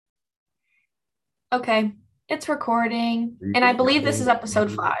Okay, it's recording. Are you And I believe this is recording?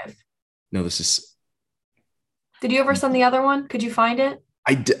 episode 5. No, this is. Did you ever send the other one? Could you find it?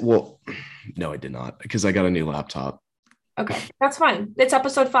 I did. Well, no, I did not because I got a new laptop. Okay, that's fine. It's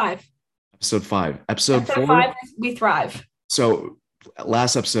episode 5. Episode five. Episode Episode four. 5 is We Thrive. So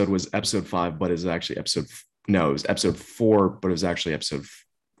last episode was episode five, but it's actually episode. No, it was episode four, but it was actually episode.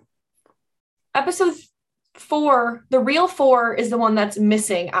 Episode 4, the real 4 is the one that's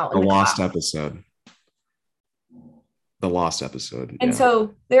missing out The in the lost cloud. episode. The lost episode. And Yeah.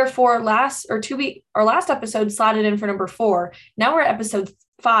 so therefore our last episode slotted in for number 4. Now we're at episode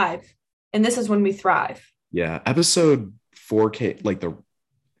 5, and this is When We Thrive. Yeah. Episode four came like the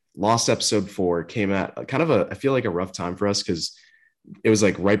lost episode four came at kind of I feel like a rough time for us because it was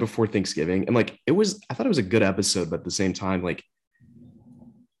like right before Thanksgiving. And like I thought it was a good episode, but at the same time, like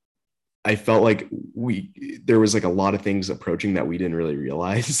I felt like there was like a lot of things approaching that we didn't really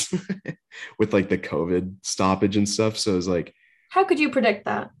realize with like the COVID stoppage and stuff. So it was like, How could you predict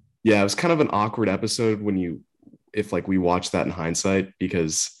that? yeah, it was kind of an awkward episode if like we watched that in hindsight,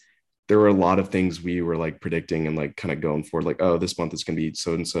 because there were a lot of things we were like predicting and like kind of going for like, oh, this month is going to be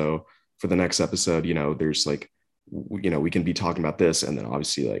so and so for the next episode. There's like, we can be talking about this. And then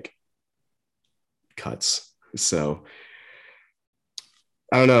obviously like cuts. So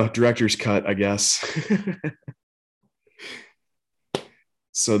I don't know, director's cut, I guess.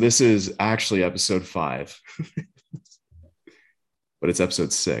 So this is actually episode 5, but it's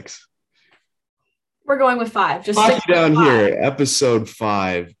episode 6. We're going with 5. Just Hockey stick with down 5. here, episode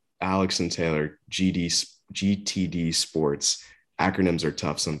 5, Alex and Taylor, GTD Sports. Acronyms are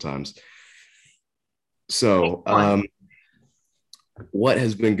tough sometimes. So, what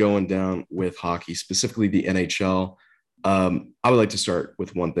has been going down with hockey, specifically the NHL? I would like to start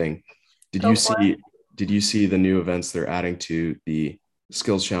with one thing. Did Go you for see it. did you see the new events they're adding to the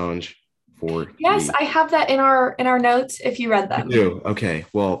skills challenge for Yes, the I have that in our notes if you read you them. do? Okay.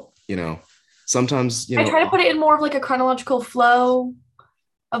 Well, sometimes, I try to put it in more of like a chronological flow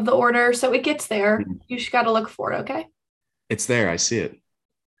of the order so it gets there. You just got to look for it, okay? it's there. I see it.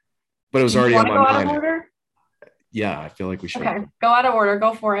 But it was Do you already want on to my go out of mind. order? Yeah, I feel like we should. Okay, go out of order.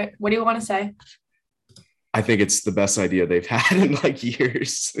 Go for it. What do you want to say? I think it's the best idea they've had in like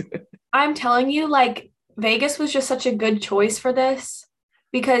years. I'm telling you, like, Vegas was just such a good choice for this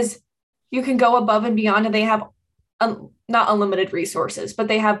because you can go above and beyond, and they have not unlimited resources, but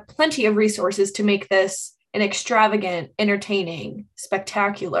they have plenty of resources to make this an extravagant, entertaining,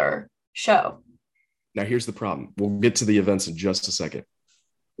 spectacular show. Now, here's the problem. We'll get to the events in just a second.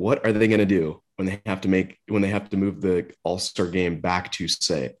 What are they going to do when they have to move the All-Star game back to,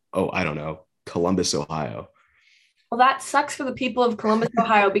 say, oh, I don't know, Columbus, Ohio? Well, that sucks for the people of Columbus,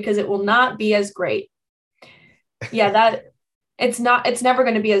 Ohio, because it will not be as great. Yeah, it's never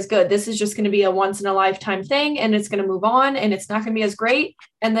going to be as good. This is just going to be a once in a lifetime thing, and it's going to move on, and it's not going to be as great.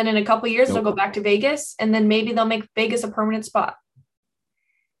 And then in a couple of years, They'll go back to Vegas, and then maybe they'll make Vegas a permanent spot.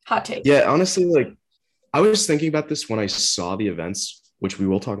 Hot take. Yeah, honestly, like I was thinking about this when I saw the events, which we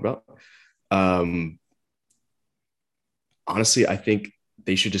will talk about. Um, Honestly, I think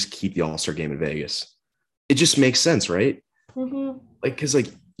they should just keep the All-Star game in Vegas. It just makes sense, right? Mm-hmm. Like, because like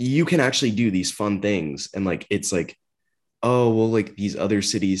you can actually do these fun things, and like it's like, oh well, like these other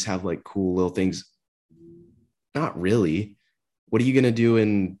cities have like cool little things. Not really. What are you gonna do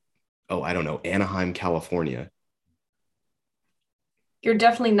in, oh, I don't know, Anaheim, California? You're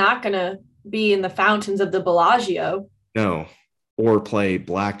definitely not going to be in the fountains of the Bellagio. No. Or play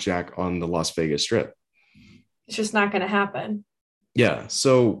blackjack on the Las Vegas Strip. It's just not going to happen. Yeah.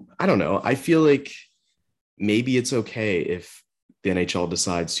 So I don't know. I feel like maybe it's okay if the NHL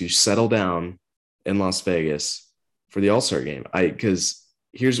decides to settle down in Las Vegas for the All-Star game. Because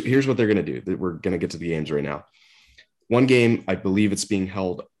here's what they're gonna do. We're gonna get to the games right now. One game, I believe it's being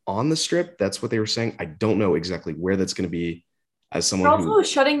held on the Strip. That's what they were saying. I don't know exactly where that's gonna be. As They're someone also who,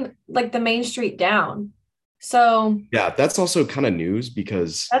 shutting like the main street down. So yeah, that's also kind of news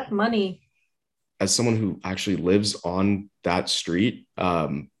because that's money. as someone who actually lives on that street, I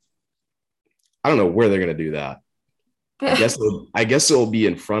don't know where they're gonna do that. I guess it'll be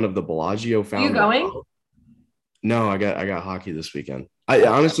in front of the Bellagio Are you fountain. going? No, I got hockey this weekend. I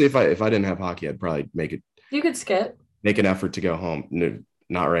honestly, if I didn't have hockey, I'd probably You could skip. make an effort to go home. No,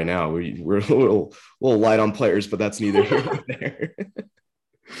 not right now. We're a little light on players, but that's neither here nor there.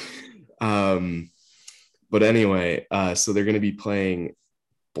 But anyway, so they're going to be playing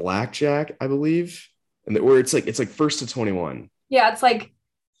blackjack, I believe, and where it's like first to 21. Yeah, it's like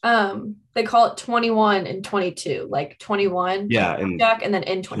they call it 21 and 22, like 21 Yeah, and Jack, and then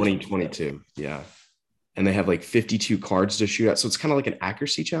in 2022. Yeah, and they have like 52 cards to shoot at, so it's kind of like an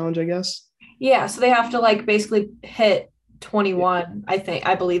accuracy challenge, I guess. Yeah, so they have to like basically hit 21,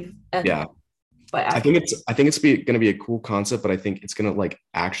 I believe. And Yeah. but I think it's going to be a cool concept, but I think it's going to like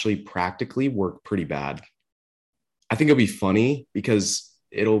actually practically work pretty bad. I think it'll be funny because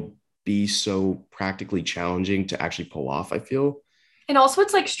it'll be so practically challenging to actually pull off, I feel. and also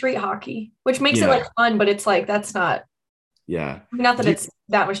it's like street hockey, which makes it Yeah. like fun, but it's like that's not Yeah. not that Do you, it's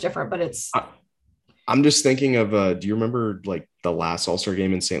that much different, but it's I, I'm just thinking of do you remember like the last All-Star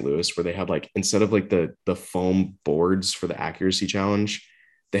game in St. Louis where they had like instead of like the foam boards for the accuracy challenge,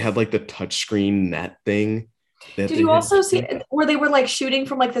 they had like the touchscreen net thing that did they you had. also see where they were like shooting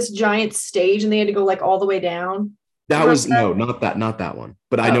from like this giant stage and they had to go like all the way down? That Remember was that? no, not that one.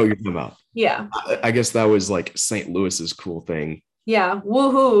 But I know Oh, what you're talking about. yeah. I guess that was like St. Louis's cool thing. Yeah.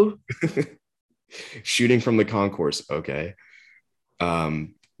 Woohoo. Shooting from the concourse. Okay.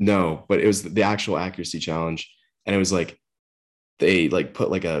 No, but it was the actual accuracy challenge. And it was like they like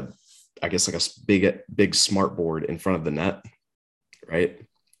put like a I guess like a big smart board in front of the net, right?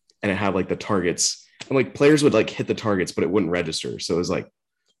 And it had like the targets. And like players would like hit the targets, but it wouldn't register. So it was like,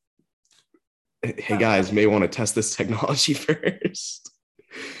 hey guys, may want to test this technology first.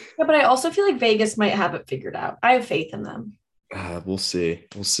 Yeah, but I also feel like Vegas might have it figured out. I have faith in them. We'll see.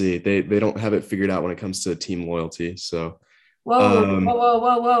 We'll see. They don't have it figured out when it comes to team loyalty. So Whoa, whoa, um whoa, whoa,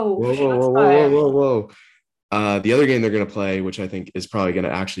 whoa. whoa, whoa, Shots whoa, whoa, whoa, fired. whoa, whoa. The other game they're gonna play, which I think is probably gonna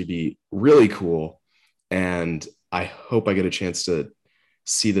actually be really cool, and I hope I get a chance to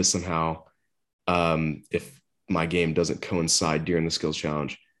see this somehow. If my game doesn't coincide during the skills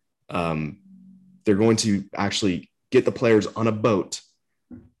challenge. Um, they're going to actually get the players on a boat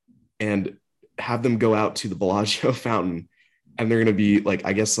and have them go out to the Bellagio fountain, and they're going to be like,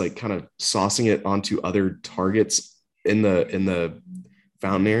 I guess, like kind of saucing it onto other targets in the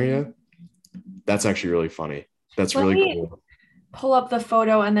fountain area. That's actually really funny. That's Let really me cool. pull up the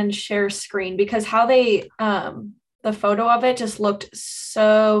photo and then share screen because how they the photo of it just looked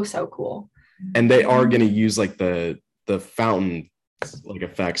so cool. And they are going to use like the fountain like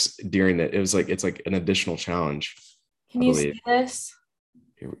effects during it. It was like it's like an additional challenge, Can I you believe. see this?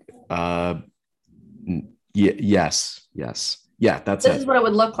 Uh, yes, yeah, that's This it. is what it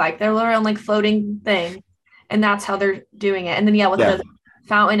would look like. They're literally on like floating thing, and that's how they're doing it. And then yeah, with Yeah, the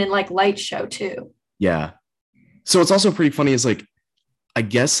fountain and like light show too. yeah. So it's also pretty funny. Is like I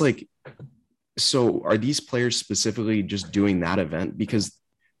guess like so are these players specifically just doing that event because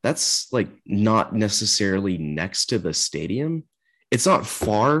that's like not necessarily next to the stadium. It's not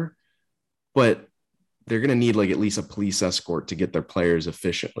far, but they're gonna need like at least a police escort to get their players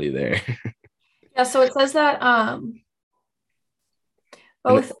efficiently there. Yeah, so it says that And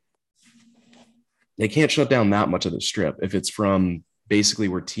both they can't shut down that much of the strip. If it's from basically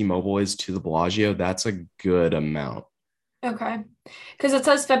where T-Mobile is to the Bellagio, that's a good amount. okay. Because it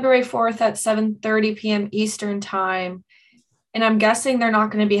says February 4th at 7:30 p.m. Eastern time. And I'm guessing they're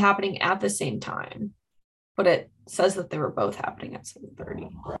not going to be happening at the same time. But it says that they were both happening at 7:30.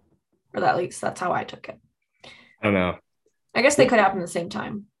 Or at least that's how I took it. I don't know. I guess they could happen at the same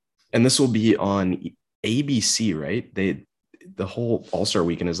time. And this will be on ABC, right? The whole All Star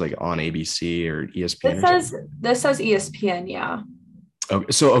Weekend is like on ABC or ESPN This or something. says this says ESPN, yeah.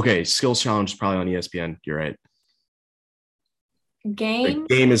 Okay, so okay, Skills Challenge is probably on ESPN. You're right. The Game.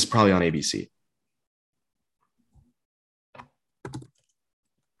 game is probably on ABC.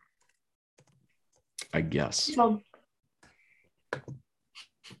 I guess. So,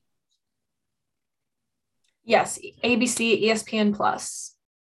 yes, ABC, ESPN Plus.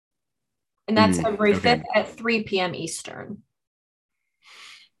 And that's February Okay. 5th at 3 p.m. Eastern.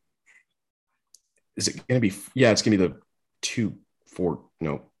 Is it going to be? Yeah, it's going to be the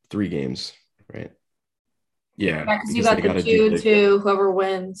 3 games, right? Yeah, Yeah, because you because they got got the to do two, two, whoever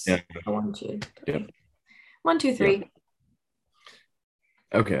wins. yeah, One, two, yeah, three. One, two, yeah. three.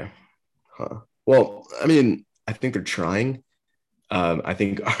 Okay. Huh. Well, I mean, I think they're trying. I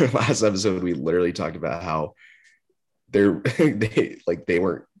think our last episode we literally talked about how they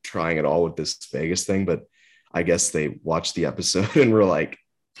weren't trying at all with this Vegas thing, but I guess they watched the episode and were like,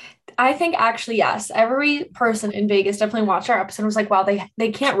 I think actually, yes. Every person in Vegas definitely watched our episode and was like, wow,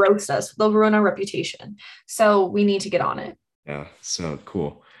 they can't roast us. They'll ruin our reputation. So we need to get on it. yeah, so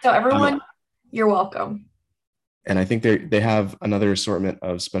cool. So Uh, everyone, you're welcome. and I think they have another assortment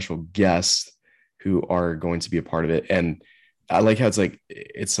of special guests who are going to be a part of it. And I like how it's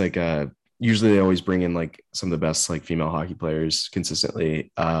like usually they always bring in like some of the best like female hockey players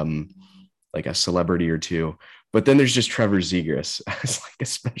consistently, like a celebrity or two. But then there's just Trevor Zegras as like a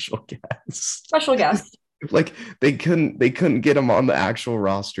special guest. Special guest. Like they couldn't get him on the actual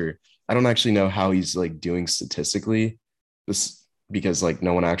roster. I don't actually know how he's like doing statistically. This because like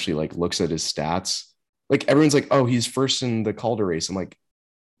no one actually like looks at his stats. Like everyone's like, oh, he's first in the Calder race. I'm like,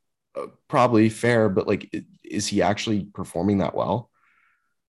 probably fair, but like, is he actually performing that well?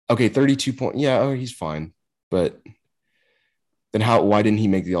 Okay, 32 point. Yeah, oh, he's fine. But then why didn't he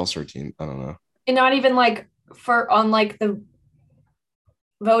make the All-Star team? I don't know. And not even like for on like the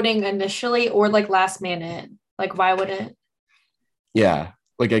voting initially or like last man in. Like, why wouldn't? Yeah.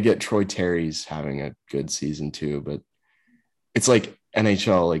 Like I get Troy Terry's having a good season too, but it's like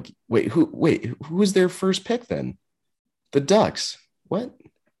NHL, like, who was their first pick then? The Ducks. What?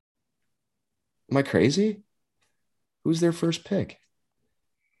 Am I crazy? Who's their first pick?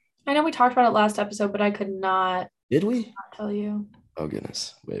 I know we talked about it last episode, but I could not Did we? tell you. Oh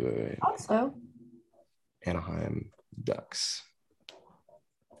goodness. Wait. Also, Anaheim Ducks.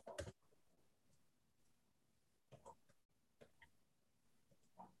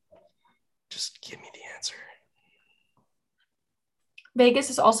 Just give me the answer. Vegas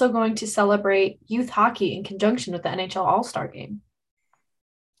is also going to celebrate youth hockey in conjunction with the NHL All-Star Game.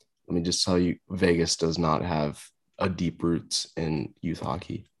 Let me just tell you, Vegas does not have a deep roots in youth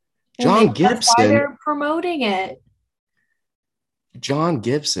hockey. John Gibson. That's why they're promoting it. John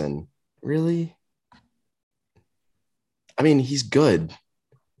Gibson, really? I mean, he's good,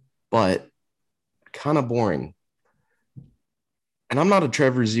 but kind of boring. And I'm not a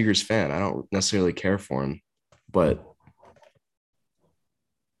Trevor Zegras fan. I don't necessarily care for him, but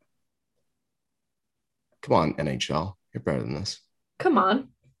come on, NHL. You're better than this. Come on.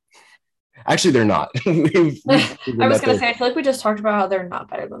 Actually, they're not. I was going to say, I feel like we just talked about how they're not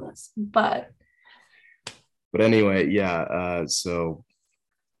better than this, but anyway, yeah. So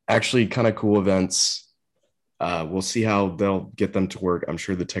actually kind of cool events. We'll see how they'll get them to work. I'm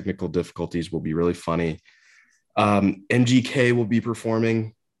sure the technical difficulties will be really funny. MGK will be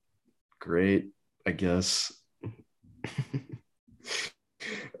performing. Great, I guess.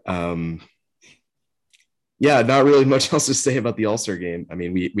 Yeah, not really much else to say about the All-Star game. I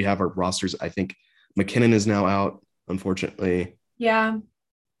mean, we have our rosters. I think McKinnon is now out, unfortunately. Yeah.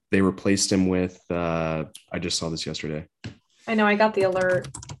 They replaced him with, I just saw this yesterday. I know, I got the alert.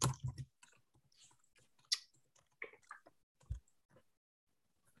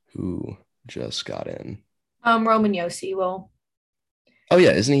 Who just got in? Roman Josi will. Oh,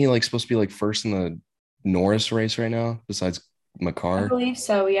 yeah. Isn't he like supposed to be like first in the Norris race right now, besides Makar? I believe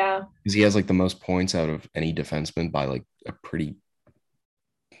so, yeah. Because he has like the most points out of any defenseman by like a pretty.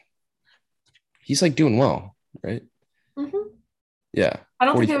 He's like doing well, right? Mm-hmm. Yeah. I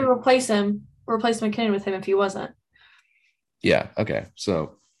don't think they would replace McKinnon with him if he wasn't. Yeah. Okay.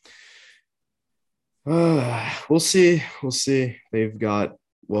 So we'll see. We'll see. They've got,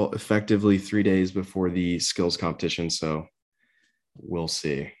 well, effectively 3 days before the skills competition. So we'll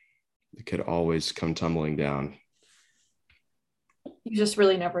see. It could always come tumbling down. You just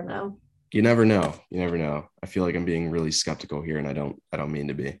really never know. You never know. You never know. I feel like I'm being really skeptical here, and I don't mean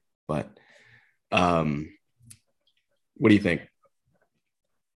to be. But what do you think?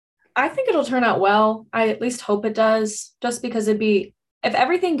 I think it'll turn out well. I at least hope it does, just because if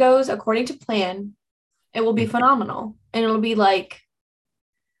everything goes according to plan, it will be phenomenal. And it'll be like,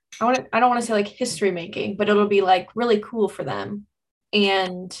 I don't want to say like history making, but it'll be like really cool for them.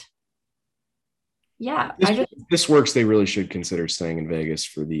 And yeah, if this works, they really should consider staying in Vegas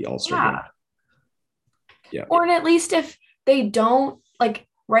for the All-Star game. Yeah. Or at least if they don't like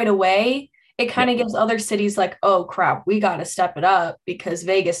right away, it kind of gives other cities like, oh crap, we got to step it up because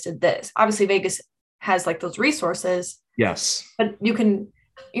Vegas did this. Obviously, Vegas has like those resources. Yes. But you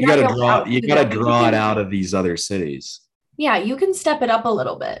got to draw it out of these other cities. Yeah, you can step it up a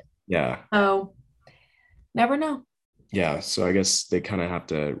little bit. Yeah. So never know. Yeah, so I guess they kind of have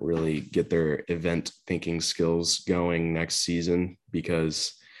to really get their event thinking skills going next season,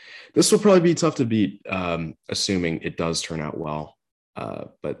 because this will probably be tough to beat, assuming it does turn out well.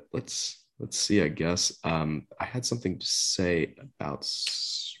 But let's see, I guess. I had something to say about.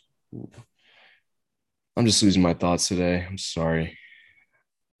 I'm just losing my thoughts today. I'm sorry.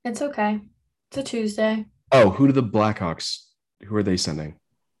 It's okay. It's a Tuesday. Oh, who do the Blackhawks? Who are they sending?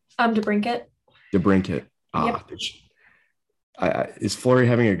 DeBrincat. DeBrincat. Yep. Is Fleury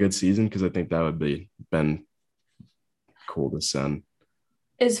having a good season? Because I think that would been cool to send.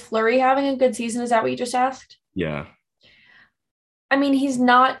 Is Fleury having a good season? Is that what you just asked? Yeah. I mean, he's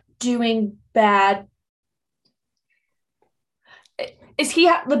not doing bad. Is he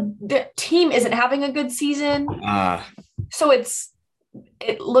the team isn't having a good season? So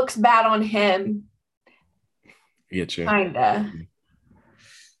it looks bad on him. I get you. Kinda.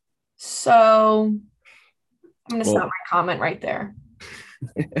 So I'm gonna stop my comment right there.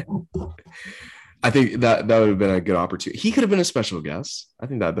 I think that would have been a good opportunity. He could have been a special guest. I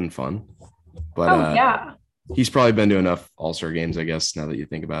think that'd been fun. But Oh yeah. he's probably been to enough All-Star games, I guess, now that you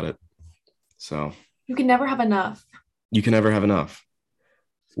think about it. So You can never have enough. you can never have enough.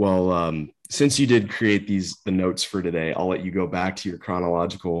 Well, since you did create the notes for today, I'll let you go back to your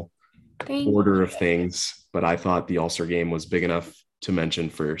chronological Thank order of you. things. But I thought the All-Star game was big enough to mention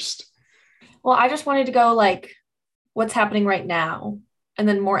first. Well, I just wanted to go like what's happening right now and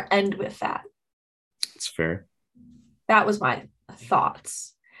then more end with that. It's fair. That was my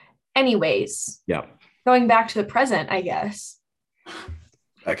thoughts. Anyways, Yeah. going back to the present, I guess.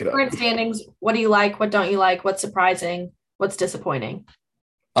 Back it up. Current standings, what do you like? What don't you like? What's surprising? What's disappointing?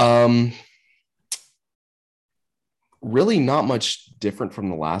 Um, really not much different from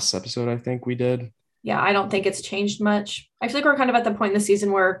the last episode I think we did. Yeah, I don't think it's changed much. I feel like we're kind of at the point in the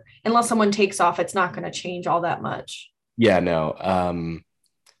season where unless someone takes off, it's not going to change all that much. Yeah, no.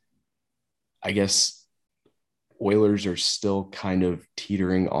 I guess Oilers are still kind of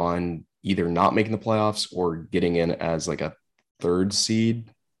teetering on either not making the playoffs or getting in as like a third seed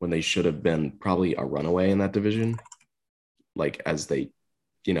when they should have been probably a runaway in that division, like as they're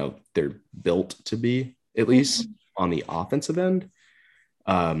built to be, at least on the offensive end.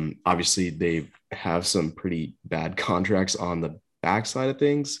 Obviously, they have some pretty bad contracts on the backside of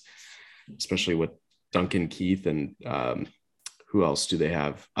things, especially with Duncan Keith and who else do they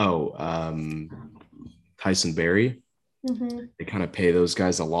have? Tyson Berry. Mm-hmm. They kind of pay those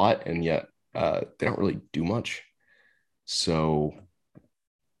guys a lot, and yet they don't really do much. So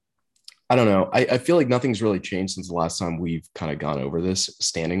I don't know. I feel like nothing's really changed since the last time we've kind of gone over this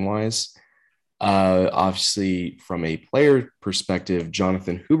standing wise. Obviously, from a player perspective,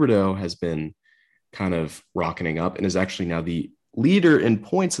 Jonathan Huberdeau has been kind of rocketing up and is actually now the leader in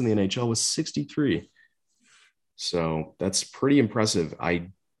points in the NHL with 63. So that's pretty impressive. I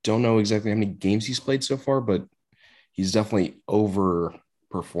don't know exactly how many games he's played so far, but he's definitely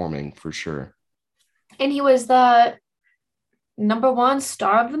overperforming for sure. And he was the number one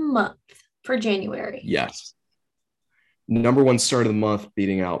star of the month for January. Yes. Number one start of the month,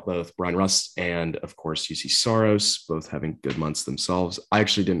 beating out both Brian Rust and, of course, UC Saros, both having good months themselves. I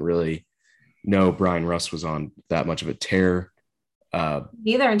actually didn't really know Brian Rust was on that much of a tear.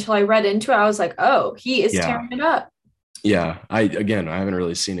 Neither until I read into it. I was like, oh, he is tearing it up. Yeah. I haven't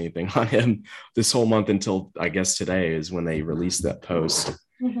really seen anything on him this whole month until I guess today is when they released that post.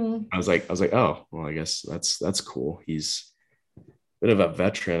 Mm-hmm. I was like, oh, well, I guess that's cool. He's a bit of a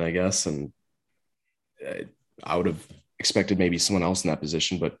veteran, I guess. And I would have expected maybe someone else in that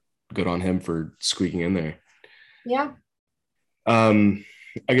position, but good on him for squeaking in there. Yeah. I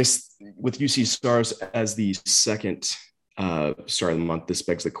guess with UC Stars as the second star of the month, this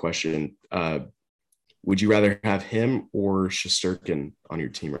begs the question: would you rather have him or Shesterkin on your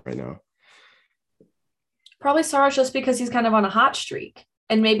team right now? Probably Saros just because he's kind of on a hot streak.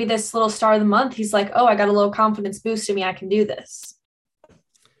 And maybe this little star of the month, he's like, oh, I got a little confidence boost in me. I can do this.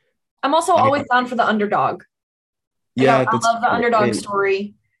 I'm also always down for the underdog. Yeah, I love the underdog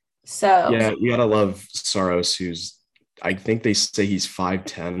story. So yeah, you gotta love Saros, who's I think they say he's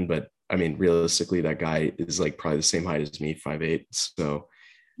 5'10", but I mean realistically that guy is like probably the same height as me, 5'8". So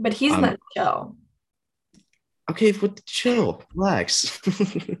but he's not chill. Okay, but chill, relax.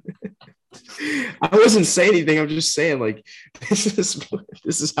 I wasn't saying anything. I'm just saying, like, this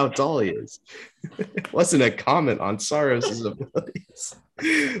is how tall he is. It wasn't a comment on Saros' abilities.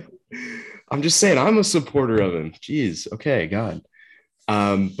 I'm just saying I'm a supporter of him. Jeez. Okay, God.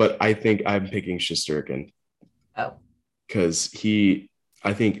 But I think I'm picking Shesterkin. Oh. Because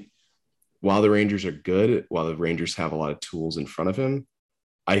I think while the Rangers are good, while the Rangers have a lot of tools in front of him,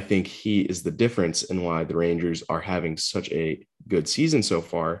 I think he is the difference in why the Rangers are having such a good season so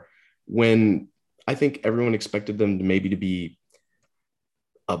far, when I think everyone expected them to maybe to be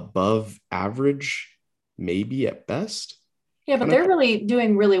above average, maybe at best. Yeah, but they're really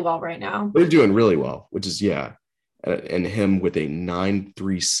doing really well right now. They're doing really well, which is, yeah. And him with a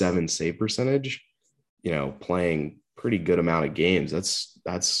 937 save percentage, playing pretty good amount of games.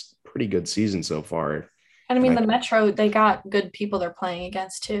 That's pretty good season so far. And I mean, the Metro, they got good people they're playing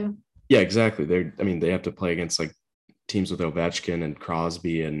against too. Yeah, exactly. They have to play against like teams with Ovechkin and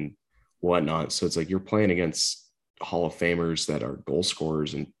Crosby and whatnot. So it's like you're playing against Hall of Famers that are goal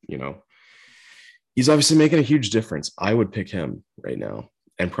scorers, and he's obviously making a huge difference. I would pick him right now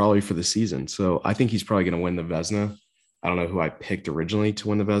and probably for the season. So I think he's probably going to win the Vezina. I don't know who I picked originally to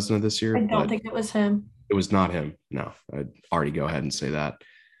win the Vezina this year. I don't think it was him. It was not him. No, I'd already go ahead and say that.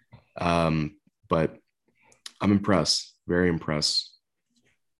 But I'm impressed, very impressed.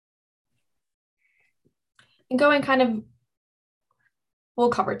 And going kind of, we'll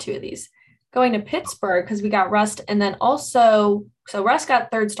cover two of these. going to Pittsburgh because we got Rust. And then also, so Rust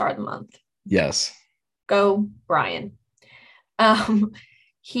got third star of the month. Yes. Go, Brian.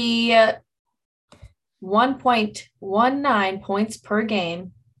 He 1.19 points per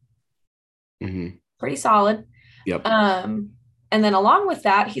game. Mm-hmm. Pretty solid. Yep. And then along with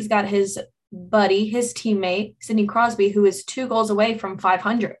that, he's got his buddy, his teammate, Sidney Crosby, who is 2 goals away from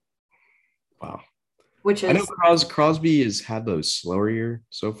 500. Wow. Which is, I know Crosby has had those slower year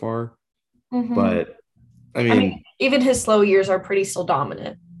so far, but I mean, even his slow years are pretty still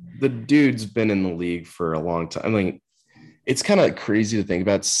dominant. The dude's been in the league for a long time. I mean, it's kind of crazy to think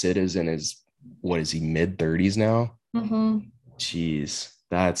about. Sid is in his, what is he, mid-30s now? Jeez,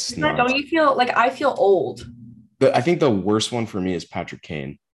 that's nuts. Don't you feel like I feel old? I think the worst one for me is Patrick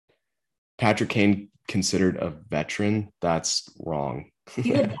Kane. Patrick Kane considered a veteran. That's wrong.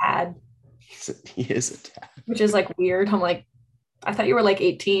 He's a dad. He is a dad. Which is like weird. I'm like, I thought you were like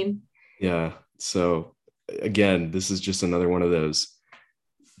 18. Yeah. So again, this is just another one of those,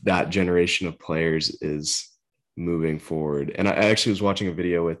 that generation of players is moving forward. And I actually was watching a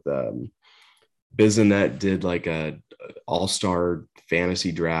video with Bizanet did like a all-star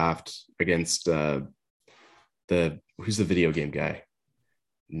fantasy draft against who's the video game guy?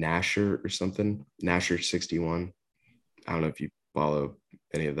 Nasher or something? Nasher 61. I don't know if you follow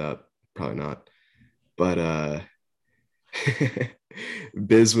any of that. Probably not. But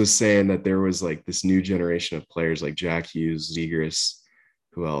Biz was saying that there was like this new generation of players like Jack Hughes, Zegras,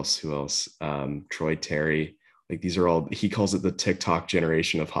 who else? Troy Terry. Like these are all, he calls it the TikTok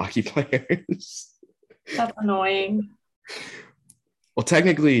generation of hockey players. That's annoying. Well,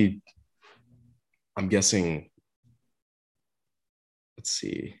 technically, I'm guessing, let's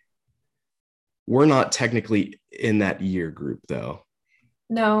see. We're not technically in that year group though.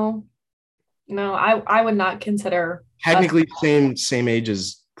 No, I would not consider technically same age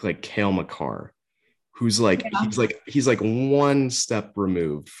as like Cale Makar, who's like, he's like one step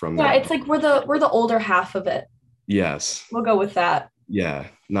removed from that. It's like we're the older half of it. Yes. We'll go with that. Yeah.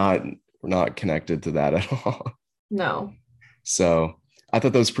 We're not connected to that at all. No. So I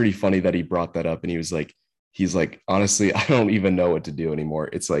thought that was pretty funny that he brought that up, and he's like, honestly, I don't even know what to do anymore.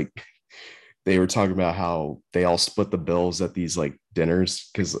 It's like they were talking about how they all split the bills at these like dinners,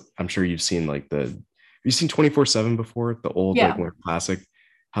 because I'm sure you've seen like have you seen 24/7 before, the old like Winter Classic,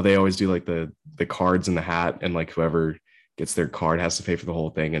 how they always do like the cards in the hat, and like whoever gets their card has to pay for the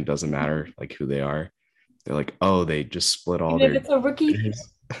whole thing, and it doesn't matter like who they are. They're like, oh, they just split all their. If it's a rookie.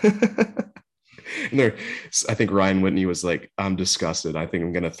 And I think Ryan Whitney was like, I'm disgusted. I think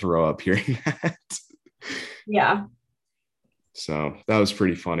I'm gonna throw up hearing that. Yeah. So that was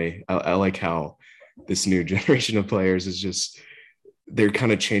pretty funny. I like how this new generation of players is just, they're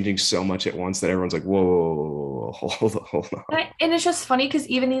kind of changing so much at once that everyone's like, whoa, hold on. And it's just funny because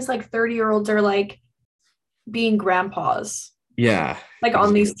even these like 30-year-olds are like being grandpas. Yeah. Like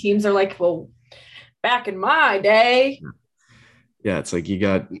on these teams, they're like, well, back in my day. Yeah, it's like you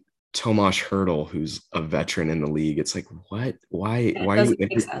got Tomas Hertl, who's a veteran in the league. It's like, what? Why? Why? Doesn't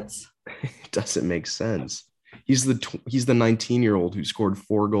make sense. It doesn't make sense. He's the 19-year-old who scored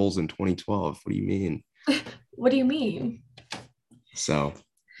 4 goals in 2012. What do you mean? What do you mean? So,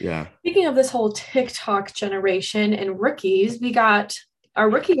 yeah. Speaking of this whole TikTok generation and rookies, we got our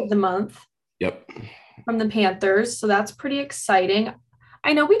rookie of the month. Yep. From the Panthers. So that's pretty exciting.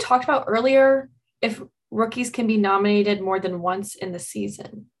 I know we talked about earlier if rookies can be nominated more than once in the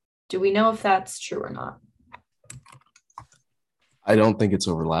season. Do we know if that's true or not? I don't think it's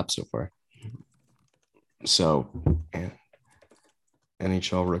overlapped so far. So,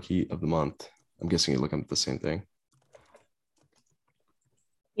 NHL Rookie of the Month. I'm guessing you're looking at the same thing.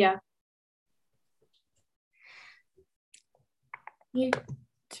 Yeah.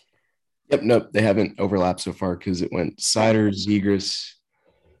 Yep, nope, they haven't overlapped so far because it went Seider, Zegras.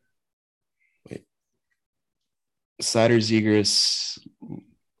 Wait. Seider, Zegras,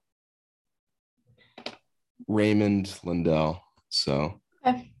 Raymond, Lundell. So.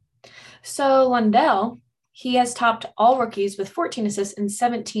 Okay. So Lundell, he has topped all rookies with 14 assists and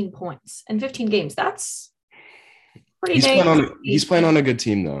 17 points in 15 games. That's pretty he's playing on a good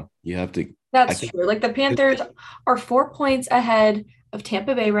team, though. You have to. That's true. Like the Panthers are 4 points ahead of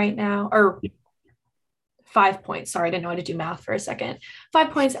Tampa Bay right now, or 5 points. Sorry, I didn't know how to do math for a second.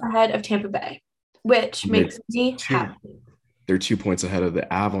 5 points ahead of Tampa Bay, which makes me happy. They're 2 points ahead of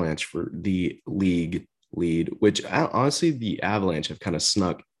the Avalanche for the league lead, which honestly, the Avalanche have kind of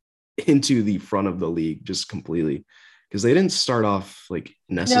snuck into the front of the league just completely, because they didn't start off like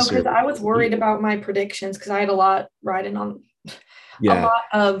necessarily. No, because I was worried about my predictions because I had a lot riding on a lot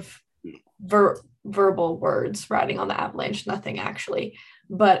of verbal words riding on the Avalanche, nothing actually.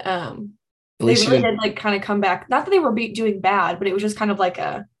 But At They least he really didn't. did like kind of come back. Not that they were doing bad, but it was just kind of like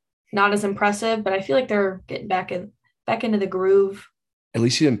a not as impressive. But I feel like they're getting back into the groove. At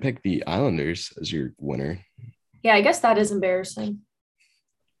least you didn't pick the Islanders as your winner. Yeah, I guess that is embarrassing.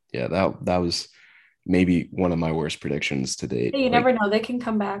 Yeah, that was maybe one of my worst predictions to date. Hey, you Like never know. They can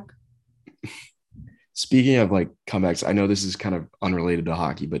come back. speaking of like comebacks, I know this is kind of unrelated to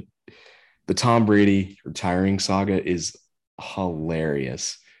hockey, but the Tom Brady retiring saga is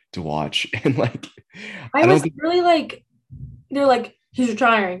hilarious to watch. And like I I don't was think really like, they're like, he's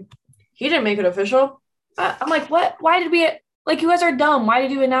retiring. He didn't make it official. I'm like, what? Why did we, like, you guys are dumb. Why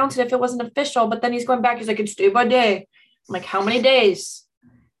did you announce it if it wasn't official? But then he's going back. He's like, it's day by day. I'm like, how many days?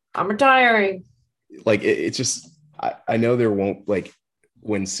 I'm retiring. like it's just I know there won't like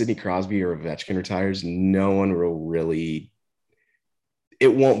when Sidney Crosby or Ovechkin retires, no one will really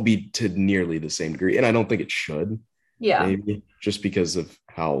it won't be to nearly the same degree. And I don't think it should, Yeah. maybe just because of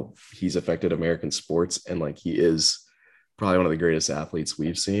how he's affected American sports. And like he is probably one of the greatest athletes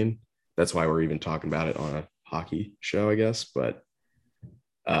we've seen. That's why we're even talking about it on a hockey show, I guess. But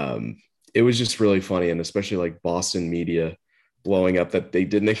um, it was just really funny. And especially like Boston media blowing up that they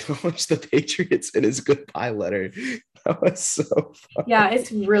didn't acknowledge the Patriots in his goodbye letter. That was so fun. Yeah.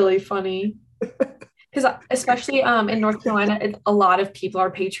 It's really funny. Because especially in North Carolina, a lot of people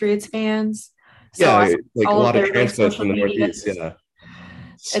are Patriots fans. So Yeah, like a all of lot of their like transplants social from the media, Northeast. Yeah.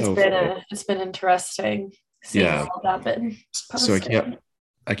 So funny. it's been interesting seeing Yeah. all of that been So posted.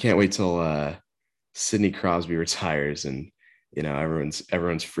 I can't wait till Sidney Crosby retires and everyone's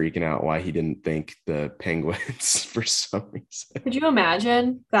freaking out why he didn't thank the Penguins for some reason. Could you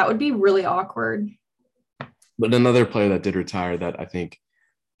imagine? That would be really awkward. But another player that did retire that I think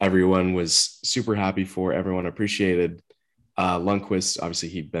everyone was super happy for, everyone appreciated. Lundqvist, obviously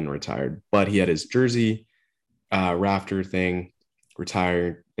he'd been retired, but he had his jersey rafter thing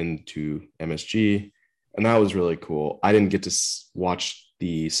retired into MSG, and that was really cool. I didn't get to watch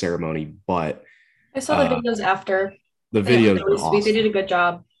the ceremony, but I saw the uh, videos after, the and it was videos really were sweet. They did awesome. a good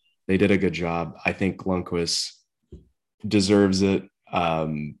job. They did a good job. I think Lundqvist deserves it.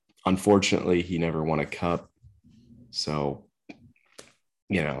 Unfortunately, he never won a cup, so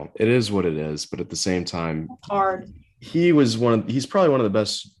it is what it is. But at the same time, It's hard. he's probably one of the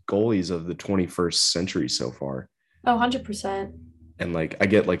best goalies of the 21st century so far. Oh, 100%. And like I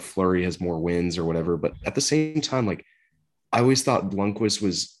get like Fleury has more wins or whatever, but at the same time, like I always thought Lundqvist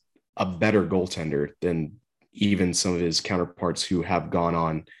was a better goaltender than even some of his counterparts who have gone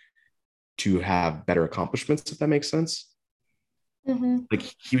on to have better accomplishments, if that makes sense. Hmm. Like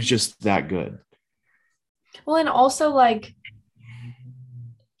he was just that good. Well, and also like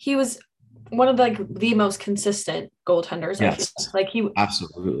he was one of like the most consistent goaltenders. I feel Yes, like he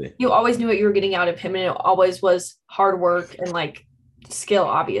absolutely. you always knew what you were getting out of him, and it always was hard work and like skill,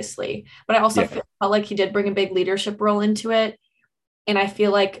 obviously. But I also Yeah. felt like he did bring a big leadership role into it, and I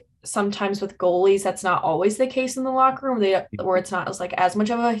feel like sometimes with goalies, that's not always the case in the locker room. Where it's not as much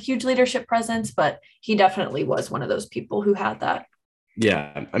of a huge leadership presence, but he definitely was one of those people who had that.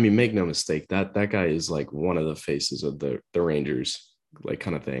 Yeah. I mean, make no mistake, that guy is like one of the faces of the Rangers, like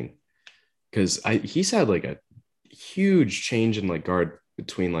kind of thing. Because he's had like a huge change in like guard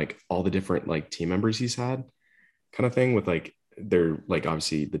between like all the different like team members he's had, kind of thing, with like they're like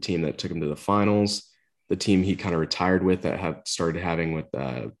obviously the team that took him to the finals, the team he kind of retired with that have started having with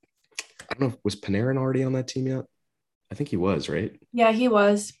I don't know, was Panarin already on that team yet? I think he was, right? Yeah, he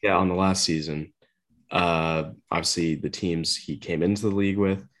was. Yeah, on the last season. Obviously the teams he came into the league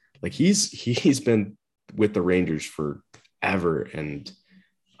with, like he's been with the Rangers forever, and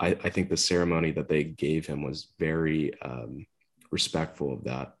I think the ceremony that they gave him was very respectful of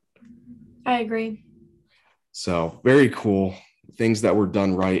that. I agree. So very cool things that were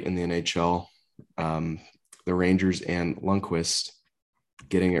done right in the NHL. Um, the Rangers and Lundqvist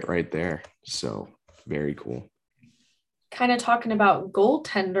getting it right there. So very cool. Kind of talking about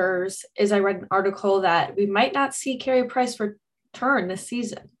goaltenders, is I read an article that we might not see Carey Price return this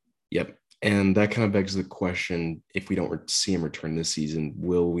season. Yep. And that kind of begs the question, if we don't see him return this season,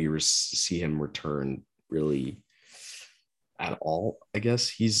 will we see him return really at all? I guess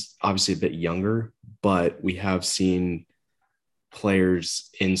he's obviously a bit younger, but we have seen players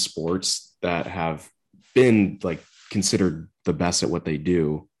in sports that have been like considered the best at what they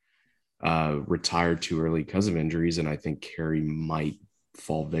do retired too early because of injuries. And I think Carey might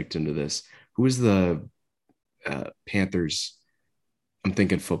fall victim to this. Who is the Panthers? I'm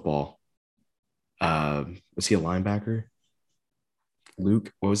thinking football. Was he a linebacker?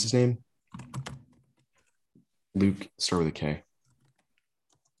 Luke, what was his name? Luke, start with a K.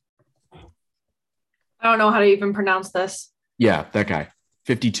 I don't know how to even pronounce this. Yeah, that guy.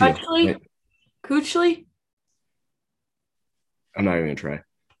 52. Actually, Right? Coochly? I'm not even gonna try.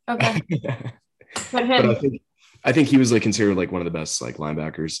 Okay. But But him. I think he was like considered like one of the best like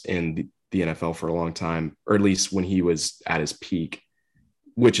linebackers in the NFL for a long time, or at least when he was at his peak,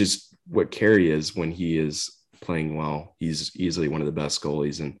 which is what Carey is when he is playing well. He's easily one of the best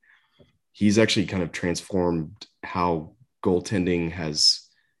goalies, and he's actually kind of transformed how goaltending has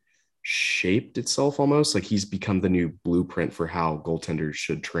shaped itself almost. Like he's become the new blueprint for how goaltenders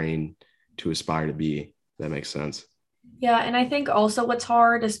should train to aspire to be. That makes sense. Yeah, and I think also what's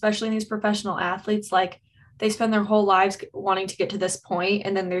hard, especially in these professional athletes, like they spend their whole lives wanting to get to this point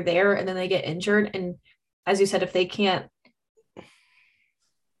and then they're there and then they get injured. And as you said, if they can't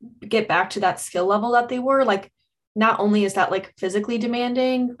get back to that skill level that they were, like not only is that like physically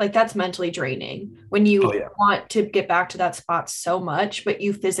demanding, like that's mentally draining when Oh you yeah. want to get back to that spot so much, but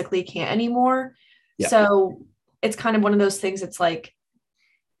you physically can't anymore. Yeah. So it's kind of one of those things. It's like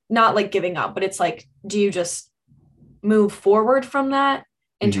not like giving up, but it's like, do you just move forward from that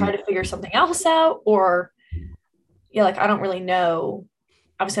and try Mhm. to figure something else out? Or yeah, like I don't really know.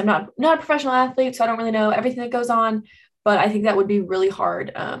 Obviously, I'm not a professional athlete, so I don't really know everything that goes on. But I think that would be really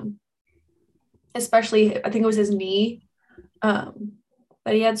hard. Especially I think it was his knee that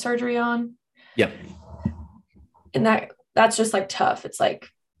he had surgery on. Yeah. And that's just like tough. It's like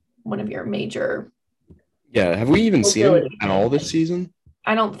one of your major Yeah. Have we even seen him mobility at all things. this season?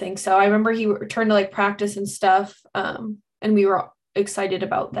 I don't think so. I remember he returned to like practice and stuff. And we were excited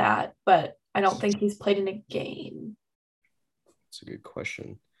about that, but I don't think he's played in a game. That's a good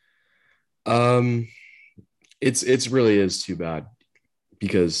question. Um, it's really is too bad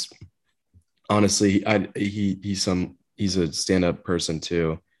because honestly, he's a stand-up person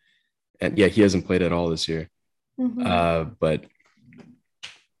too. And yeah, he hasn't played at all this year. Mm-hmm. But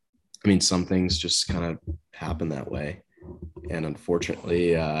I mean, some things just kind of happen that way. And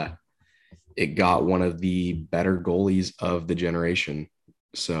unfortunately, it got one of the better goalies of the generation.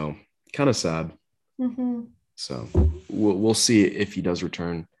 So kind of sad. Mm-hmm. So we'll see if he does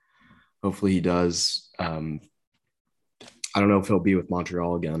return. Hopefully he does. I don't know if he'll be with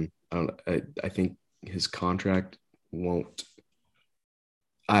Montreal again. I think his contract won't.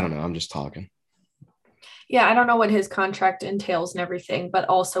 I don't know. I'm just talking. Yeah, I don't know what his contract entails and everything, but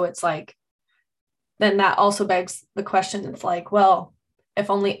also it's like, then that also begs the question. It's like, well, if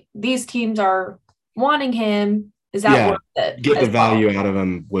only these teams are wanting him, is that Yeah, worth it get the as well? value out of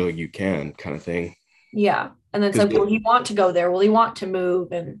him while you can, kind of thing. Yeah. And then it's like, will Because he want to go there? Will he want to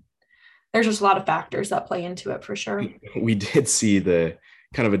move? And there's just a lot of factors that play into it for sure. we did see the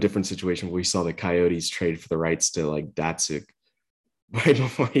kind of a different situation where we saw the Coyotes trade for the rights to like Datsuk right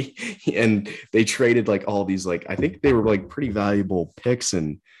before and they traded like all these like I think they were like pretty valuable picks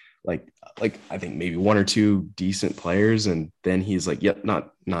and like I think maybe one or two decent players and then he's like yep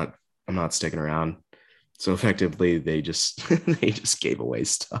not I'm not sticking around. So effectively they just they just gave away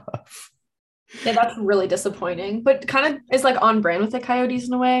stuff. Yeah, that's really disappointing, but kind of is like on brand with the Coyotes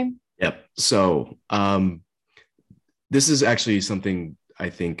in a way. Yep. So this is actually something I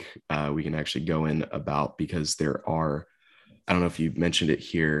think we can actually go in about because there are, I don't know if you mentioned it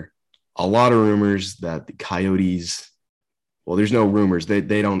here, a lot of rumors that the Coyotes, well, there's no rumors.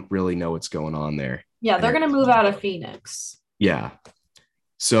 They don't really know what's going on there. Yeah, they're And going to move out of Phoenix. yeah.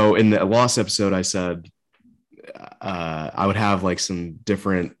 So in the lost episode, I said I would have like some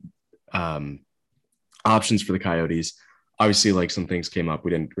different um, options for the Coyotes. Obviously, like some things came up.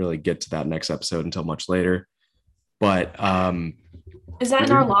 We didn't really get to that next episode until much later. But Is that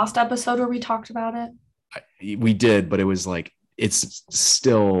in our lost episode where we talked about it? we did, but it was like it's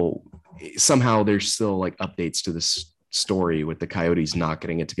still somehow there's still like updates to this story with the Coyotes not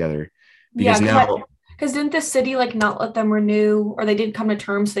getting it together Yeah, because now because didn't the city like not let them renew, or they didn't come to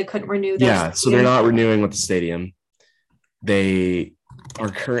terms, so they couldn't renew their yeah, so they're stadium? not renewing with the stadium. They are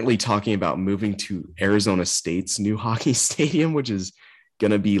currently talking about moving to Arizona State's new hockey stadium, which is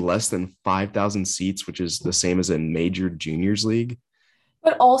going to be less than 5,000 seats, which is the same as a major juniors league.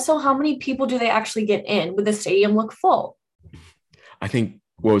 But also, how many people do they actually get in? Would the stadium look full? I think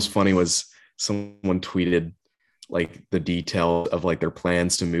what was funny was someone tweeted like the detail of like their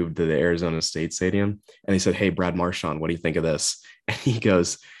plans to move to the Arizona State Stadium, and they said, "Hey, Brad Marchand, what do you think of this?" And he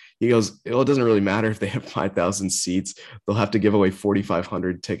goes, well, it doesn't really matter if they have 5,000 seats. They'll have to give away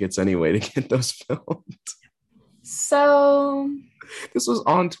 4,500 tickets anyway to get those filmed. So, This was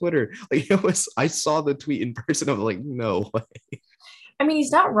on Twitter. Like it was, I saw the tweet in person. I was like, no way. I mean,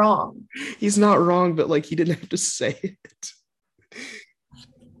 he's not wrong. He's not wrong, but like he didn't have to say it.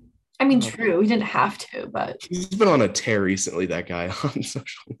 I mean, true, he didn't have to, but He's been on a tear recently, that guy on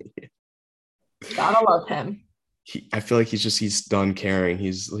social media. gotta love him. I feel like he's done caring.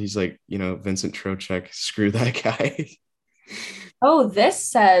 He's like, Vincent Trocheck, screw that guy. Oh, this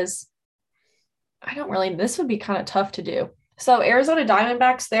says, this would be kind of tough to do. So Arizona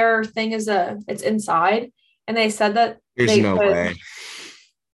Diamondbacks, their thing is it's inside, and they said that There's they no could, way.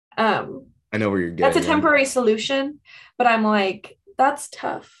 I know where you're that's a getting at. temporary solution, but I'm like, that's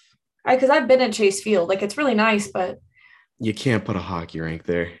tough. Because I've been at Chase Field, like it's really nice, but You can't put a hockey rink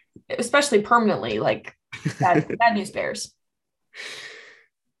there. especially permanently, like bad news bears.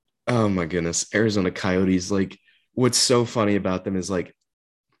 Oh my goodness. Arizona Coyotes, like what's so funny about them is like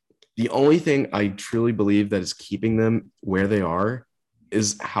the only thing I truly believe that is keeping them where they are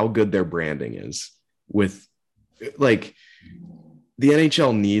is how good their branding is with like the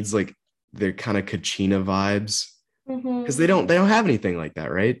NHL needs like their kind of Kachina vibes because they don't have anything like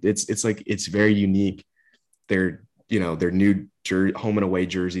that, right? It's like it's very unique. Their new home and away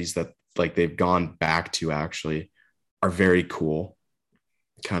jerseys that like they've gone back to actually are very cool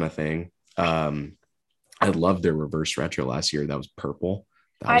kind of thing. I loved their reverse retro last year. That was purple.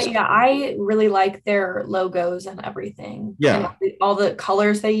 I really like their logos and everything. Yeah. And all the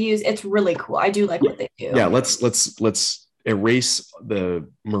colors they use. It's really cool. I do like what they do. Yeah, let's erase the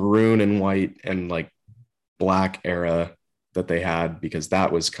maroon and white and like black era that they had because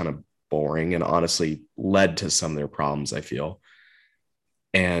that was kind of boring and honestly led to some of their problems, I feel.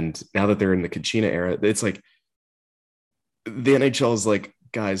 And now that they're in the Kachina era, it's like the NHL is like,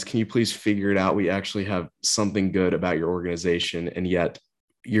 guys, can you please figure it out? We actually have something good about your organization, and yet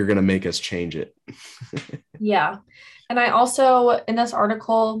you're going to make us change it. Yeah. And I also, in this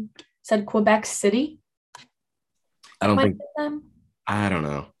article, said Quebec City. I don't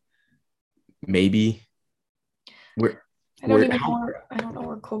know. Maybe. I don't know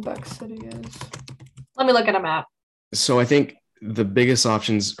where Quebec City is. Let me look at a map. So I think the biggest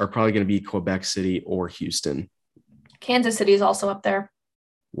options are probably going to be Quebec City or Houston. Kansas City is also up there.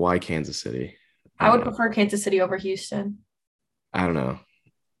 Why Kansas City? I would prefer Kansas City over Houston. I don't know.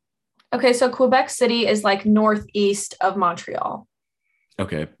 Okay, so Quebec City is like northeast of Montreal.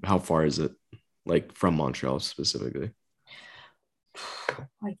 Okay, how far is it? Like from Montreal specifically?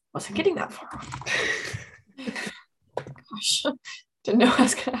 I wasn't getting that far. Gosh, didn't know I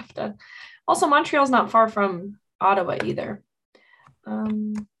was gonna have to. Also, Montreal's not far from Ottawa either.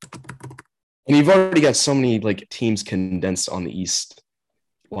 And you've already got so many like teams condensed on the east.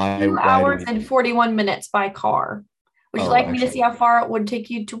 2 hours and 41 minutes by car. Would you like me to see how far it would take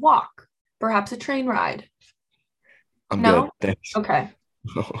you to walk? Perhaps a train ride? I'm good. Thanks. Okay.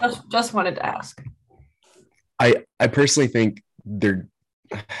 Just wanted to ask. I personally think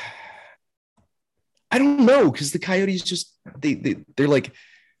I don't know because the Coyotes just they're like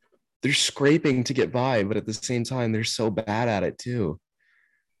they're scraping to get by, but at the same time they're so bad at it too.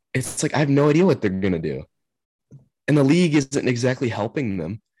 It's like I have no idea what they're gonna do, and the league isn't exactly helping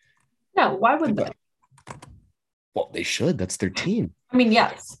them. No, why would they? Well, they should. That's their team. I mean,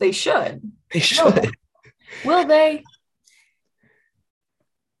 yes, they should. They should. Will they?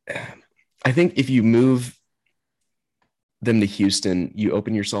 I think if you move them to Houston, you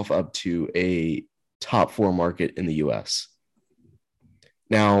open yourself up to a top 4 market in the US.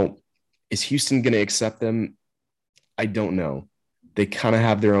 Now, is Houston going to accept them? I don't know. They kind of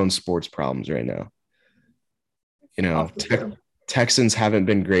have their own sports problems right now. Texans haven't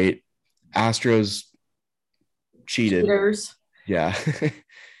been great. Astros cheated. Cheaters. Yeah.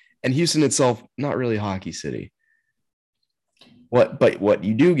 And Houston itself, not really a hockey city. But what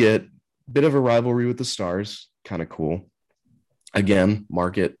you do get, bit of a rivalry with the Stars, kind of cool. Again,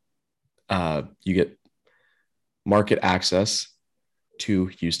 you get market access to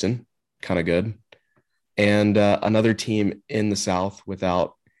Houston, kind of good. And another team in the South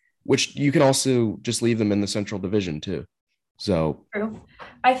which you can also just leave them in the Central Division too. So true.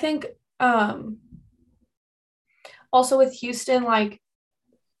 I think also with Houston, like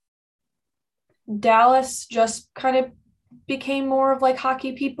Dallas just kind of became more of like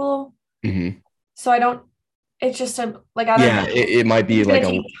hockey people. Mm-hmm. So it's just I don't know. It might be like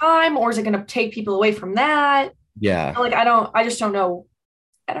a time, or is it going to take people away from that? Yeah. Like I just don't know.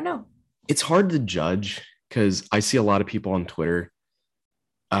 I don't know. It's hard to judge because I see a lot of people on Twitter.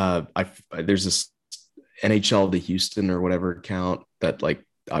 There's this NHL to Houston or whatever account that like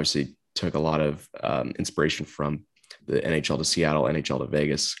obviously took a lot of inspiration from the NHL to Seattle, NHL to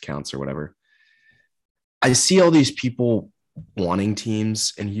Vegas accounts or whatever. I see all these people wanting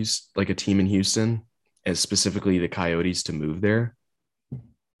teams in Houston, like a team in Houston, and specifically the Coyotes to move there.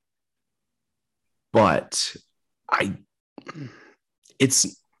 But I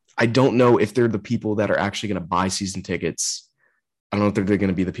don't know if they're the people that are actually going to buy season tickets I don't know if they're going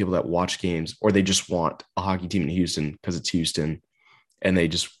to be the people that watch games, or they just want a hockey team in Houston because it's Houston and they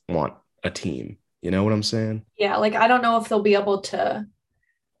just want a team. You know what I'm saying? Yeah, like I don't know if they'll be able to.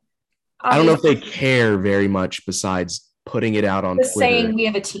 I don't know if Obviously, they care very much besides putting it out on just saying Twitter. we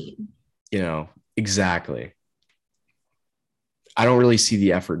have a team. Exactly. I don't really see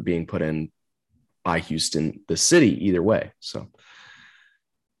the effort being put in by Houston, the city, either way. So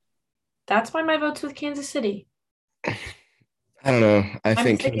That's why my vote's with Kansas City. I don't know. I I'm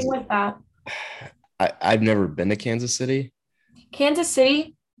think sticking with that. I've never been to Kansas City. Kansas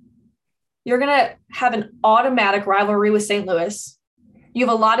City, you're gonna have an automatic rivalry with St. Louis. You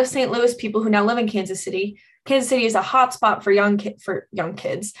have a lot of St. Louis people who now live in Kansas City. Kansas City is a hot spot for young kids, young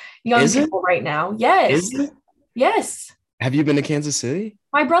Is it? people right now. Yes, Is it? yes. Have you been to Kansas City?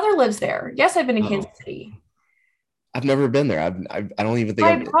 My brother lives there. Yes, I've been in Kansas Oh, City. I've never been there. I don't even think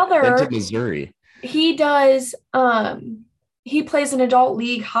My I've been to brother, Missouri. he does. He plays an adult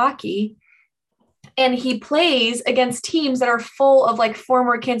league hockey, and he plays against teams that are full of like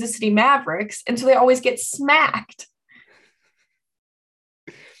former Kansas City Mavericks, and so they always get smacked.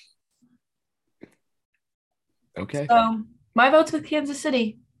 Okay. So my vote's with Kansas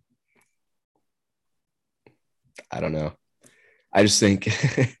City. I don't know. I just think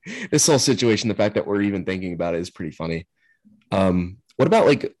this whole situation, the fact that we're even thinking about it is pretty funny. What about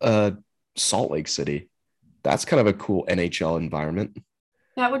like Salt Lake City? That's kind of a cool NHL environment.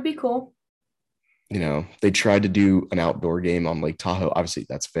 That would be cool. They tried to do an outdoor game on Lake Tahoe. Obviously,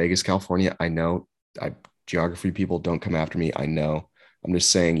 that's Vegas, California. I know. Geography people don't come after me. I know. I'm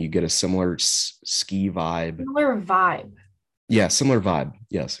just saying you get a similar ski vibe. Similar vibe. Yeah, similar vibe.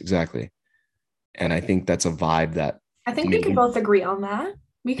 Yes, exactly. And I think that's a vibe that I think we can both agree on that.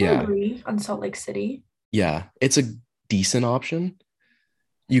 We can yeah, agree on Salt Lake City. yeah, it's a decent option.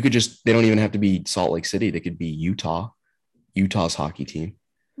 They don't even have to be Salt Lake City. They could be Utah's hockey team.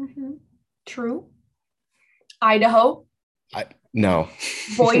 Mm-hmm. True. Idaho. No.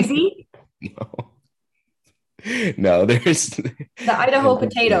 Boise. No. No, there's The Idaho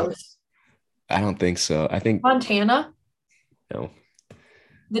potatoes. I don't think so. I think Montana. no.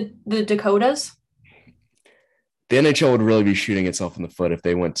 The Dakotas. The NHL would really be shooting itself in the foot if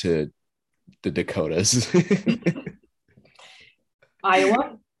they went to the Dakotas.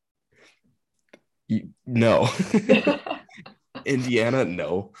 Iowa. No. Indiana,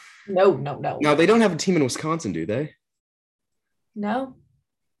 no. No. Now they don't have a team in Wisconsin, do they? No.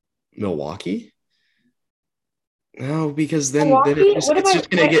 Milwaukee? No, because then Milwaukee? it's just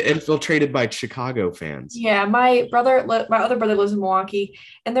going to get infiltrated by Chicago fans. Yeah, my other brother lives in Milwaukee,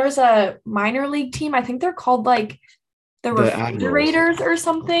 and there's a minor league team. I think they're called like the Refrigerators or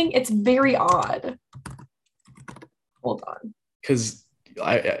something. It's very odd. Hold on. Because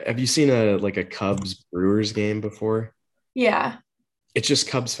have you seen a Cubs Brewers game before? Yeah. It's just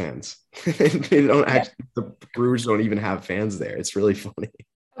Cubs fans. They don't actually. The Brewers don't even have fans there. It's really funny.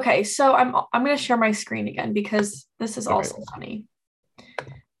 Okay, so I'm going to share my screen again because this is also funny.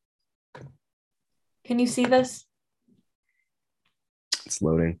 Can you see this? It's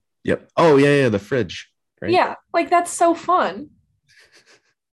loading. Yep. Oh yeah, the fridge. Right? Yeah, like that's so fun.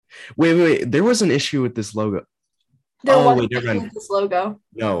 Wait. There was an issue with this logo. There was an issue with this logo.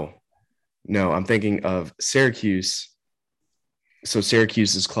 No, I'm thinking of Syracuse. So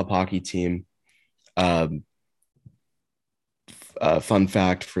Syracuse's club hockey team. Fun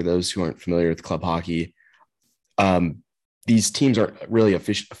fact for those who aren't familiar with club hockey, these teams aren't really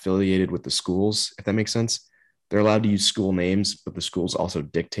affiliated with the schools, if that makes sense. They're allowed to use school names, but the schools also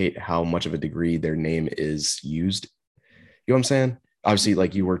dictate how much of a degree their name is used. You know what I'm saying? Obviously,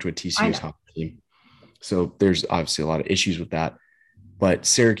 like you worked with TCU's hockey team. So there's obviously a lot of issues with that. But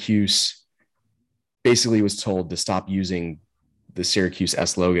Syracuse basically was told to stop using the Syracuse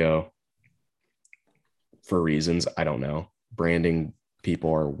S logo for reasons I don't know. Branding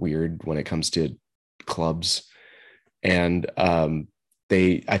people are weird when it comes to clubs. And I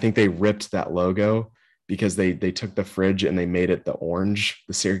think they ripped that logo because they took the fridge and they made it the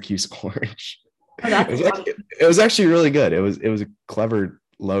Syracuse orange. Oh, it was actually really good. It was a clever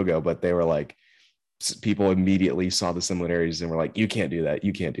logo, but they were like, people immediately saw the similarities and were like, you can't do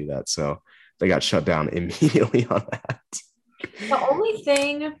that. So they got shut down immediately on that. The only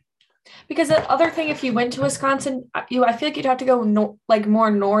thing, because the other thing, if you went to Wisconsin, I feel like you'd have to go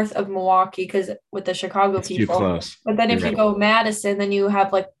more north of Milwaukee because with the Chicago it's people. Too close. But then if you go Madison, then you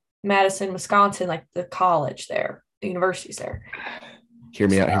have like Madison, Wisconsin, like the college there, the university's there. Hear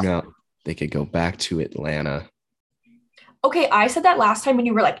me out. They could go back to Atlanta. Okay, I said that last time and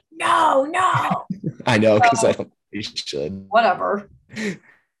you were like, no. I know, because I don't think you should. Whatever.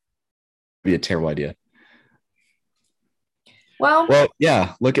 Be a terrible idea. Well,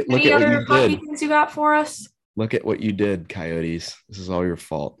 yeah. Look at any what other you hockey did. things you got for us? Look at what you did, Coyotes. This is all your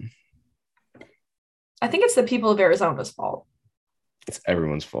fault. I think it's the people of Arizona's fault. It's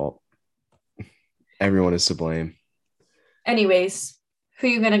everyone's fault. Everyone is to blame. Anyways, who are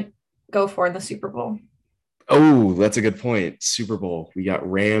you gonna go for in the Super Bowl? Oh, that's a good point. Super Bowl. We got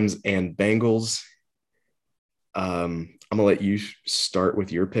Rams and Bengals. I'm gonna let you start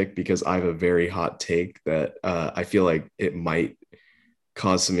with your pick because I have a very hot take that I feel like it might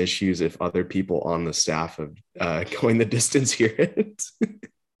cause some issues if other people on the staff of going the distance hear it.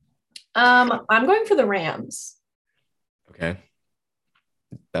 I'm going for the Rams. Okay,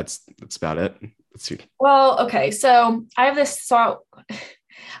 that's about it. Let's see. Well, okay, so I have this. So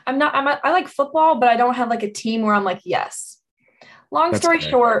I like football, but I don't have like a team where I'm like, yes. Long That's story fair.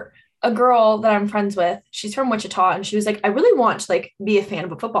 short, a girl that I'm friends with, she's from Wichita, and she was like, I really want to like be a fan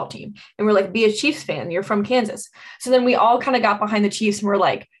of a football team. And we're like, be a Chiefs fan. You're from Kansas. So then we all kind of got behind the Chiefs and we're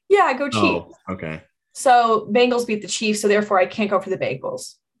like, yeah, go Chiefs. Oh, okay. So Bengals beat the Chiefs, so therefore I can't go for the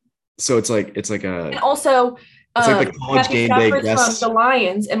Bengals. So it's like And also, the college Matthew game day Stafford's guest. from the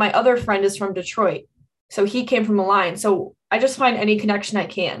Lions, and my other friend is from Detroit. So he came from the Lions. So I just find any connection I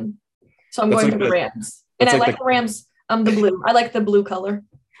can. So I'm That's going like for the Rams. And I like the Rams, the blue. I like the blue color.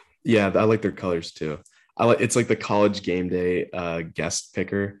 Yeah, I like their colors too. It's like the college game day guest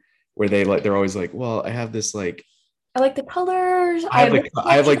picker where they're always like, well, I have this like I like the colors. I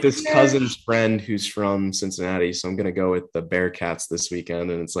have like this cousin's friend who's from Cincinnati, so I'm gonna go with the Bearcats this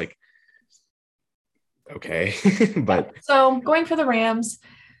weekend, and it's like, okay, but so going for the Rams.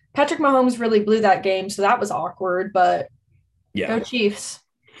 Patrick Mahomes really blew that game, so that was awkward. But yeah, go Chiefs.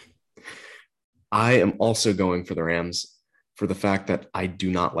 I am also going for the Rams for the fact that I do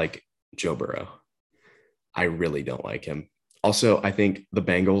not like Joe Burrow. I really don't like him. Also, I think the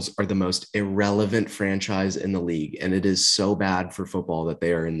Bengals are the most irrelevant franchise in the league, and it is so bad for football that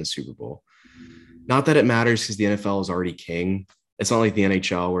they are in the Super Bowl. Not that it matters because the NFL is already king. It's not like the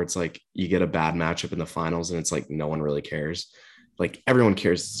NHL where it's like you get a bad matchup in the finals and it's like no one really cares. Like everyone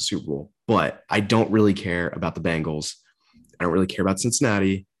cares it's the Super Bowl, but I don't really care about the Bengals. I don't really care about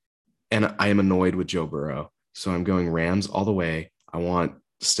Cincinnati, and I am annoyed with Joe Burrow. So I'm going Rams all the way. I want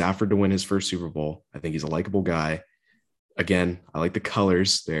Stafford to win his first Super Bowl. I think he's a likable guy. Again, I like the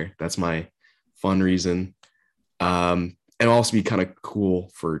colors there. That's my fun reason. And it'll also be kind of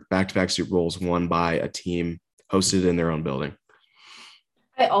cool for back-to-back Super Bowls won by a team hosted in their own building.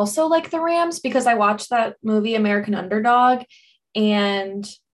 I also like the Rams because I watched that movie American Underdog, and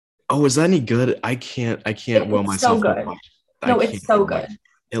oh, is that any good? I can't will myself. So good. No, it's so good.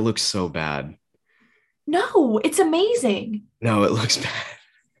 It looks so bad. No, it's amazing. No, it looks bad.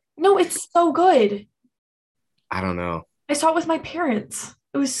 No, it's so good. I don't know. I saw it with my parents.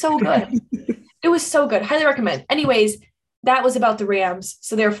 It was so good. It was so good. Highly recommend. Anyways, that was about the Rams.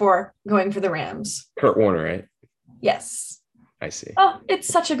 So therefore, going for the Rams. Kurt Warner, right? Yes. I see. Oh, it's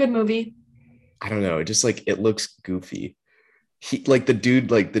such a good movie. I don't know. It just like it looks goofy.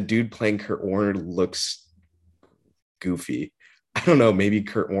 The dude playing Kurt Warner looks goofy. I don't know. Maybe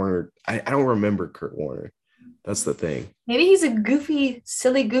Kurt Warner. I don't remember Kurt Warner. That's the thing. Maybe he's a goofy,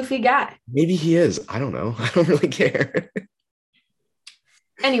 silly, goofy guy. Maybe he is. I don't know. I don't really care.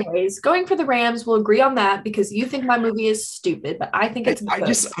 Anyways, going for the Rams, we'll agree on that because you think my movie is stupid, but I think it's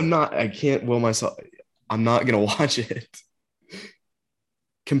good. I can't will myself. I'm not going to watch it.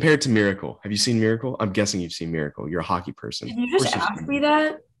 Compared to Miracle. Have you seen Miracle? I'm guessing you've seen Miracle. You're a hockey person. Did you just ask me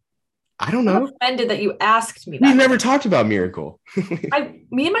that? I don't know. I'm offended that you asked me that. We've never talked about Miracle.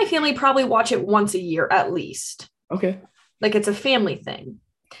 Me and my family probably watch it once a year at least. Okay. Like it's a family thing.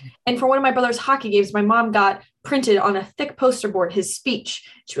 And for one of my brother's hockey games, my mom got printed on a thick poster board his speech.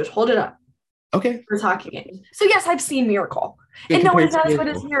 She would hold it up. Okay. For his hockey game. So yes, I've seen Miracle. And no, it's not as good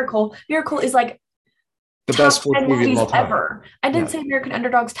as Miracle. Miracle is like the best sports movie of all time. Ever. I didn't say American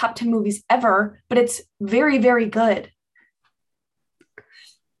Underdog's top 10 movies ever, but it's very, very good.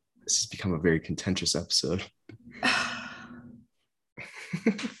 This has become a very contentious episode.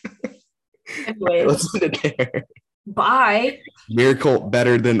 Anyways, let's end it there. Bye. Miracle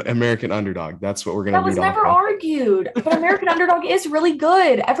better than American Underdog. That's what we're going to do. That was never argued. But American Underdog is really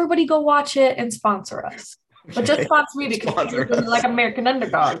good. Everybody go watch it and sponsor us. But just sponsor me because you like American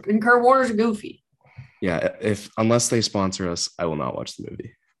Underdog and Kurt Warner's goofy. Yeah, unless they sponsor us, I will not watch the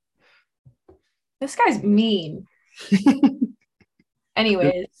movie. This guy's mean.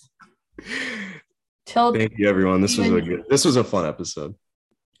 Anyways. Thank you, everyone. This was a fun episode.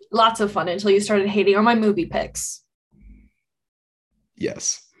 Lots of fun until you started hating on my movie picks.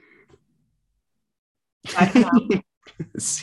 Yes. Bye for now.